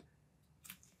up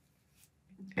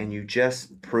and you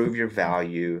just prove your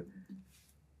value,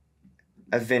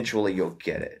 eventually you'll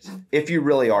get it. If you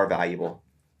really are valuable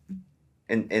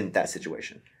in that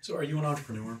situation. So are you an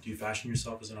entrepreneur? Do you fashion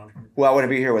yourself as an entrepreneur? Well, I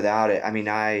wouldn't be here without it. I mean,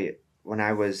 when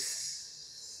I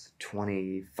was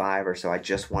 25 or so, I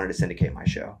just wanted to syndicate my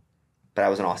show. But I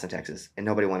was in Austin, Texas, and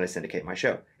nobody wanted to syndicate my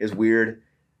show. It was weird.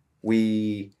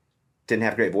 We didn't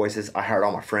have great voices. I hired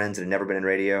all my friends that had never been in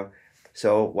radio.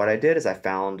 So what I did is I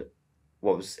found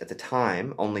what was at the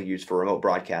time only used for remote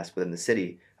broadcast within the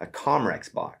city, a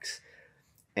Comrex box.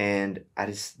 And I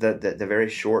just, the very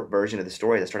short version of the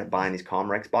story is I started buying these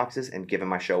Comrex boxes and giving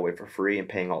my show away for free and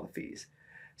paying all the fees.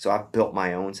 So I've built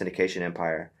my own syndication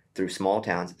empire through small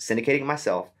towns, syndicating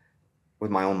myself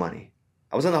with my own money.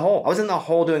 I was in the hole. I was in the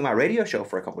hole doing my radio show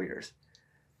for a couple of years.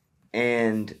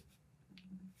 And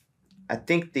I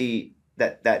think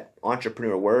that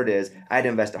entrepreneur word is I had to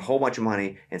invest a whole bunch of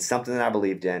money in something that I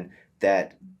believed in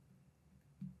that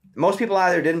most people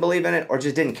either didn't believe in it or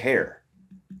just didn't care.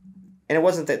 And it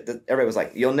wasn't that everybody was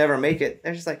like, you'll never make it.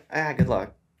 They're just like, good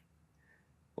luck.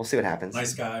 We'll see what happens.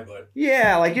 Nice guy, but...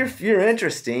 Yeah, like you're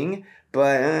interesting,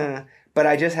 but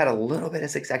I just had a little bit of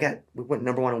success. We went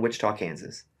 #1 in Wichita,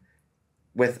 Kansas.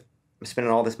 With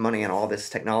spending all this money and all this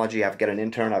technology, I've got an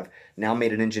intern. I've now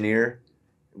made an engineer.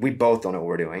 We both don't know what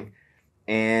we're doing.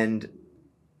 And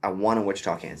I won in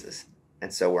Wichita, Kansas.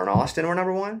 And so we're in Austin, we're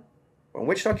 #1. We're in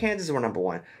Wichita, Kansas, we're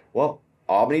 #1. Well,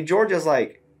 Albany, Georgia's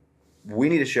like, we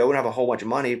need a show. We don't have a whole bunch of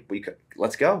money.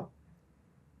 Let's go.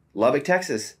 Lubbock,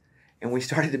 Texas. And we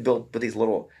started to build these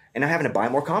little, and I'm having to buy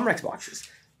more Comrex boxes.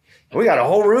 We got a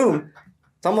whole room.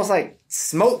 It's almost like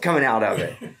smoke coming out of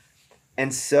it.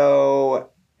 And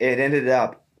so it ended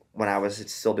up when I was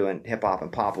still doing hip hop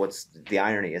and pop. What's the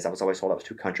irony is I was always told I was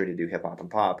too country to do hip hop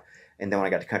and pop. And then when I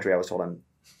got to country, I was told I'm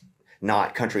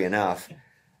not country enough.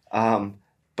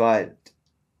 But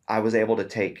I was able to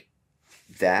take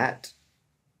that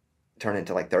turned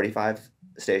into like 35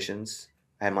 stations.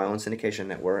 I had my own syndication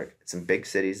network, some big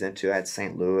cities then too. I had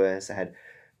St. Louis.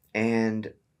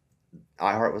 And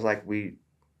iHeart was like, we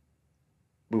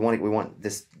want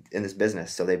this in this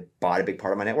business. So they bought a big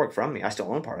part of my network from me. I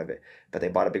still own part of it, but they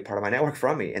bought a big part of my network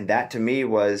from me. And that to me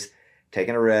was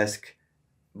taking a risk,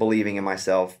 believing in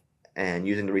myself, and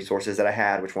using the resources that I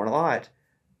had, which weren't a lot.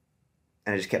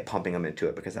 And I just kept pumping them into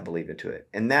it because I believed into it.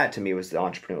 And that to me was the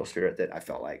entrepreneurial spirit that I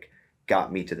felt like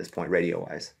got me to this point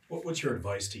radio-wise. What's your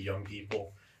advice to young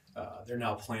people? They're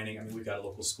now planning. I mean, we've got a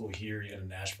local school here in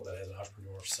Nashville that has an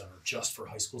entrepreneur center just for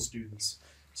high school students.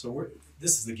 So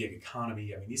this is the gig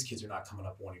economy. I mean, these kids are not coming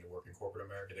up wanting to work in corporate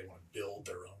America. They want to build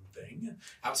their own thing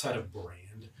outside of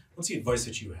brand. What's the advice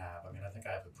that you have? I mean, I think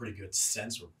I have a pretty good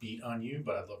sense or beat on you,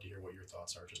 but I'd love to hear what your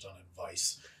thoughts are just on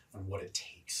advice on what it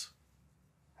takes.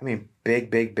 I mean,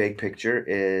 big picture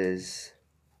is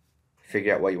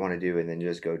figure out what you want to do and then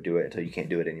just go do it until you can't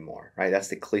do it anymore, right? That's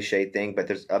the cliche thing, but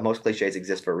there's most cliches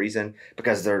exist for a reason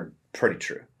because they're pretty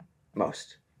true.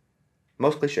 Most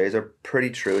cliches are pretty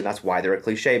true, and that's why they're a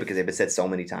cliche, because they've been said so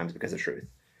many times because of truth.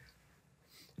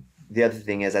 The other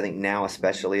thing is, I think now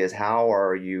especially, is how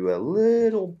are you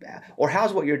or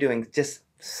how's what you're doing just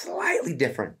slightly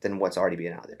different than what's already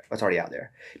out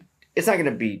there. It's not going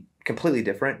to be completely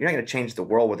different. You're not going to change the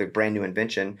world with a brand new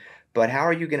invention, but how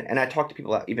are you going to, and I talk to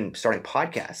people about even starting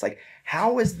podcasts, like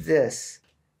how is this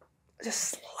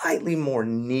just slightly more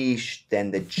niche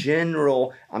than the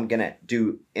general, I'm going to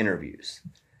do interviews,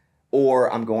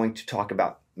 or I'm going to talk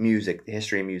about music, the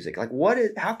history of music. Like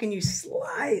how can you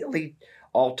slightly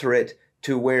alter it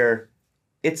to where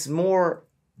it's more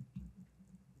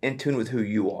in tune with who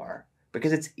you are?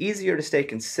 Because it's easier to stay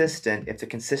consistent if the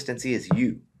consistency is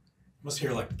you. Must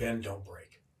hear like bend, don't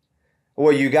break.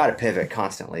 Well, you got to pivot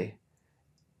constantly,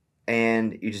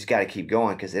 and you just got to keep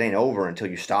going because it ain't over until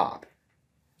you stop.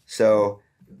 So,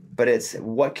 but it's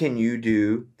what can you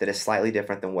do that is slightly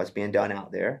different than what's being done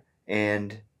out there,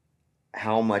 and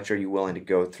how much are you willing to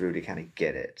go through to kind of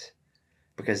get it?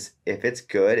 Because if it's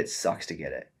good, it sucks to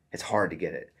get it. It's hard to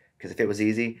get it because if it was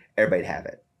easy, everybody'd have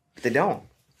it, but they don't.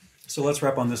 So let's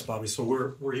wrap on this, Bobby. So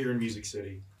we're here in Music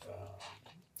City.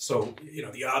 So,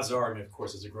 the odds are, I mean, of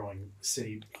course, it's a growing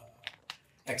city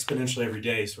exponentially every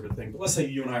day sort of thing. But let's say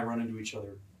you and I run into each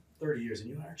other 30 years,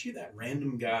 and aren't you that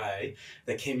random guy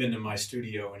that came into my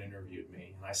studio and interviewed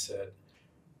me? And I said,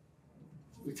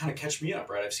 kind of catch me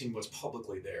up, right? I've seen what's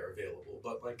publicly there available.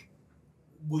 But, like,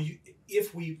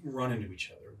 if we run into each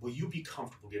other, will you be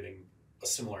comfortable giving a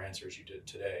similar answer as you did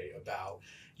today about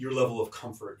your level of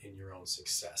comfort in your own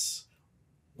success?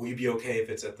 Will you be okay if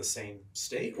it's at the same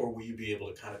state, or will you be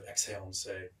able to kind of exhale and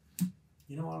say,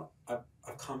 you know what,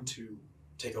 I've come to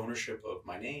take ownership of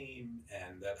my name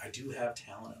and that I do have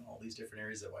talent in all these different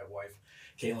areas that my wife,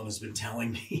 Caitlin, has been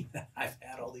telling me that I've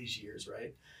had all these years,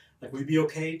 right? Like, will you be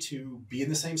okay to be in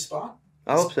the same spot?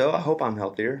 I hope so. I hope I'm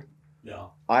healthier. Yeah.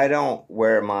 I don't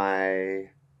wear my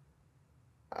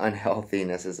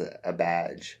unhealthiness as a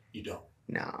badge. You don't?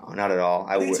 No, not at all.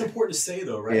 I think it's important to say,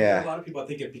 though, right? Yeah. A lot of people, I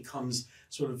think it becomes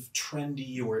sort of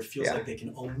trendy, or it feels like they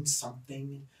can own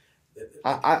something.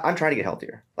 I'm trying to get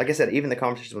healthier. Like I said, even the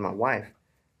conversations with my wife,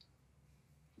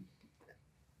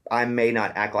 I may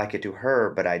not act like it to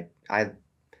her, but I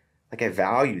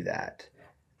value that,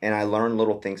 and I learn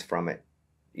little things from it.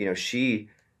 She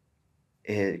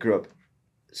grew up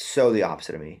so the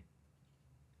opposite of me.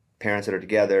 Parents that are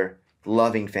together,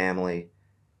 loving family.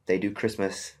 They do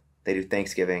Christmas. They do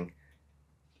Thanksgiving.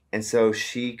 And so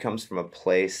she comes from a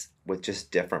place with just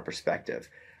different perspective,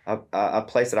 a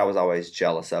place that I was always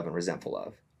jealous of and resentful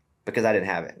of because I didn't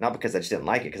have it. Not because I just didn't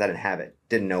like it, because I didn't have it,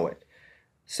 didn't know it.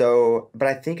 So, but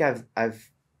I think I've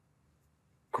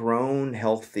grown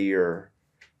healthier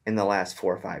in the last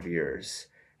 4 or 5 years.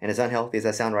 And as unhealthy as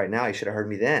I sound right now, you should have heard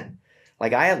me then.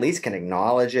 Like, I at least can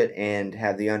acknowledge it and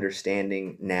have the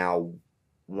understanding now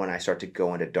when I start to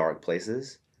go into dark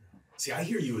places. See, I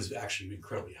hear you as actually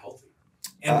incredibly healthy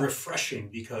and refreshing,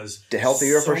 because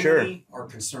healthier so for sure. Many are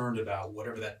concerned about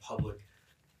whatever that public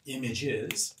image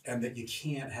is, and that you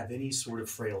can't have any sort of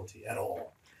frailty at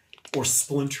all or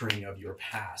splintering of your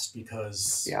past,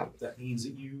 because that means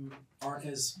that you aren't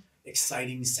as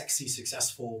exciting, sexy,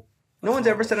 successful. No one's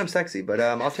ever said I'm sexy, but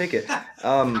I'll take it.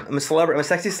 I'm a celebrity. I'm a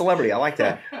sexy celebrity. I like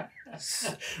that.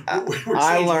 We're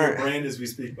changing your brand as we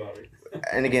speak, Bobby.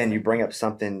 And again, you bring up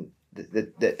something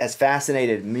that has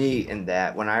fascinated me, in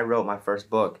that when I wrote my first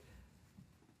book,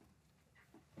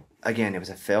 again, it was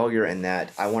a failure in that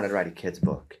I wanted to write a kid's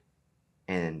book,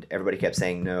 and everybody kept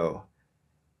saying no.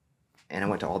 And I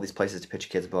went to all these places to pitch a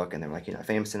kid's book, and they're like, you're not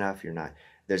famous enough.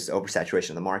 There's oversaturation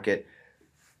of the market.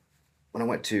 when I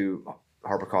went to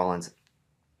HarperCollins,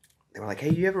 they were like, hey,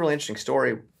 you have a really interesting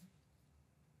story.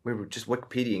 We were just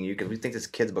Wikipediaing you because we think this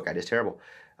kid's book idea is terrible.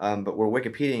 But we're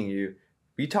Wikipediaing you.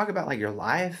 Will you talk about like your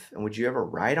life and would you ever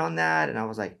write on that? And I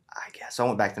was like, I guess. So I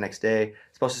went back the next day.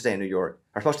 Supposed to stay in New York.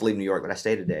 I was supposed to leave New York, but I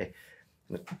stayed a day.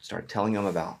 And started telling them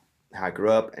about how I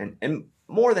grew up and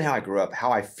more than how I grew up,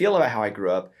 how I feel about how I grew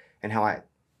up and how I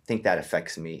think that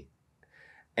affects me.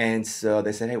 And so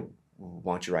they said, hey,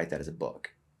 why don't you write that as a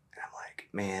book? And I'm like,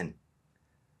 man,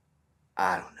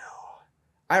 I don't know.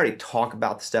 I already talk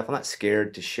about the stuff. I'm not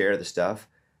scared to share the stuff,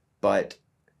 but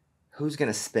who's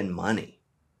going to spend money?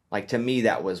 Like, to me,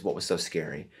 that was what was so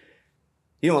scary.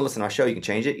 You don't want to listen to my show, you can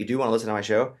change it. You do want to listen to my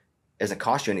show, it doesn't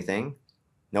cost you anything.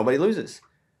 Nobody loses.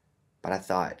 But I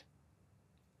thought,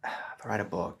 if I write a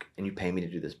book and you pay me to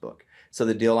do this book. So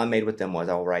the deal I made with them was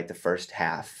I will write the first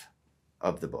half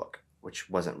of the book, which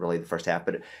wasn't really the first half,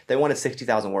 but they wanted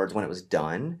 60,000 words when it was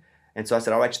done. And so I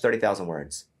said, I'll write you 30,000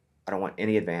 words. I don't want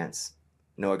any advance,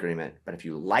 no agreement. But if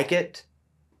you like it,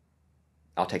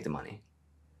 I'll take the money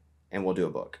and we'll do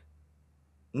a book.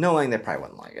 Knowing they probably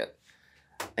wouldn't like it.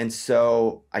 And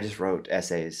so I just wrote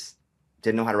essays.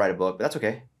 Didn't know how to write a book, but that's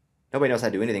okay. Nobody knows how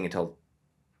to do anything until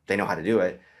they know how to do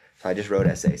it. So I just wrote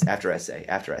essays after essay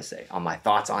after essay on my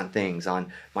thoughts on things,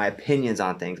 on my opinions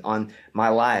on things, on my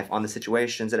life, on the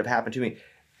situations that have happened to me.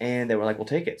 And they were like, well,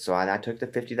 take it. So I took the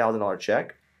 $50,000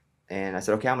 check and I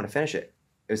said, okay, I'm going to finish it.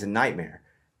 It was a nightmare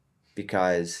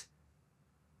because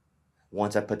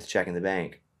once I put the check in the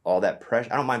bank, all that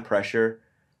pressure, I don't mind pressure,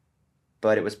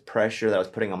 but it was pressure that I was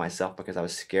putting on myself because I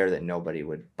was scared that nobody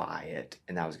would buy it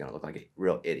and I was going to look like a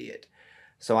real idiot.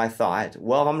 So I thought,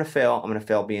 well, if I'm going to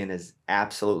fail being as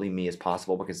absolutely me as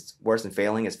possible because worse than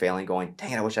failing is failing going,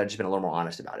 dang it, I wish I'd just been a little more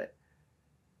honest about it.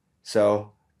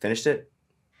 So finished it,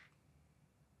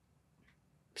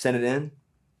 sent it in,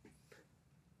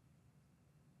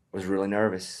 was really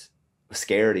nervous, was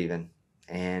scared even,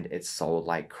 and it sold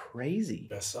like crazy.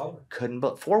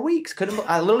 Bestseller. 4 weeks,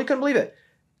 I literally couldn't believe it.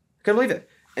 Couldn't believe it.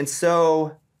 And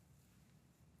so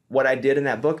what I did in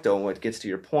that book, though, and what gets to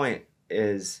your point,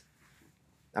 is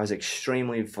I was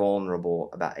extremely vulnerable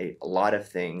about a lot of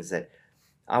things that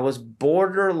I was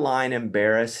borderline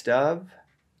embarrassed of,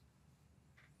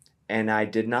 and I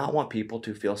did not want people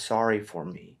to feel sorry for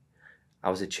me. I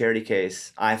was a charity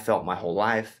case. I felt my whole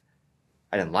life.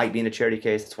 I didn't like being a charity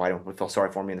case. That's why I don't want people to feel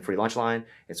sorry for me in the free lunch line.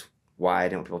 It's why I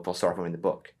didn't want people to feel sorry for me in the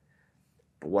book.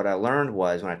 But what I learned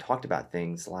was when I talked about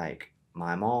things like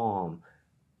my mom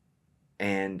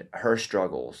and her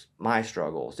struggles, my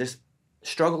struggles, just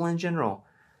struggle in general,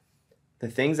 the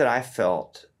things that I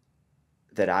felt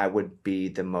that I would be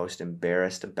the most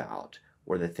embarrassed about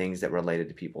were the things that related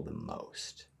to people the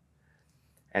most.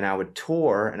 And I would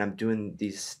tour, and I'm doing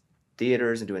these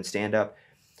theaters and doing stand-up,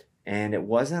 and it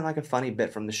wasn't like a funny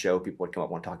bit from the show people would come up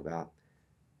and want to talk about.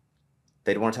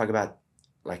 They'd want to talk about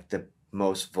like the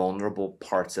most vulnerable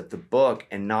parts of the book,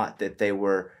 and not that they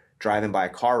were driving by a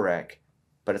car wreck,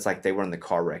 but it's like they were in the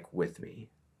car wreck with me.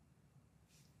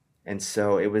 And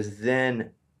so it was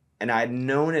then, and I'd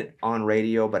known it on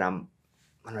radio, but I'm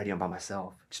on radio by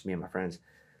myself, just me and my friends.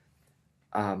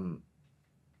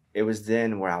 It was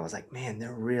then where I was like, man,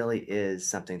 there really is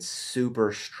something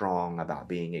super strong about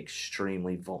being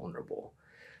extremely vulnerable.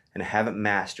 And I haven't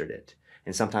mastered it.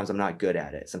 And sometimes I'm not good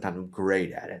at it. Sometimes I'm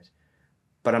great at it.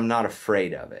 But I'm not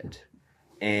afraid of it.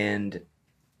 And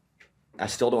I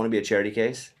still don't want to be a charity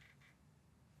case.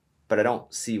 But I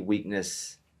don't see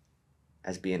weakness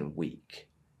as being weak.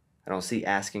 I don't see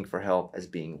asking for help as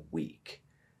being weak.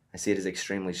 I see it as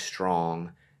extremely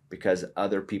strong, because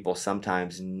other people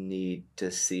sometimes need to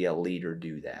see a leader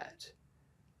do that.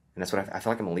 And that's what I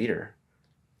feel like I'm a leader,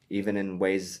 even in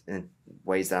ways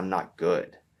that I'm not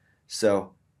good.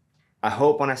 So I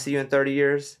hope when I see you in 30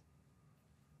 years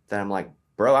that I'm like,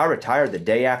 bro, I retired the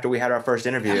day after we had our first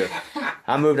interview.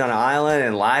 I moved on an island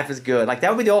and life is good. Like,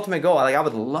 that would be the ultimate goal. Like, I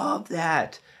would love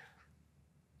that.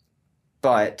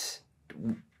 But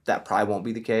that probably won't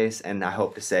be the case. And I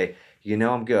hope to say,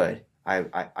 I'm good.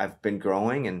 I've been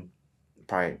growing, and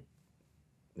probably,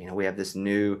 we have this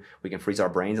new, we can freeze our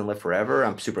brains and live forever.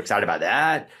 I'm super excited about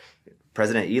that.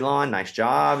 President Elon, nice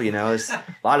job. There's a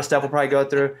lot of stuff we'll probably go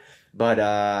through, but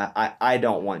I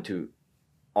don't want to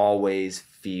always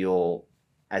feel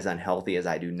as unhealthy as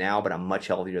I do now, but I'm much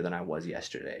healthier than I was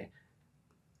yesterday.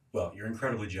 Well, you're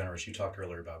incredibly generous. You talked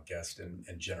earlier about guest and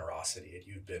generosity, and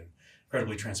you've been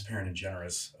incredibly transparent and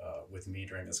generous with me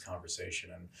during this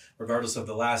conversation. And regardless of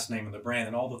the last name of the brand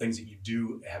and all the things that you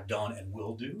do, have done, and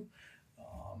will do,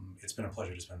 it's been a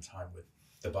pleasure to spend time with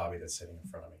the Bobby that's sitting in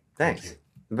front of me. Thanks. Thank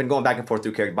you. We've been going back and forth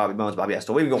through character Bobby Bones, Bobby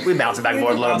Estel. We bouncing back and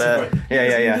forth a little bit.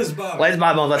 Yeah. Let's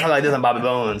Bobby Bones. Let's talk like this on Bobby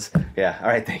Bones. Yeah. All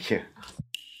right. Thank you.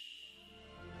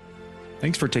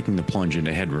 Thanks for taking the plunge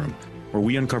into HeadRoom, where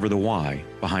we uncover the why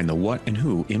behind the what and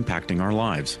who impacting our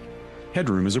lives.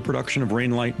 HeadRoom is a production of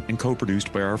Rainlight and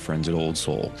co-produced by our friends at Old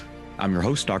Soul. I'm your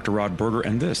host, Dr. Rod Berger,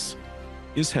 and this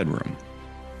is HeadRoom.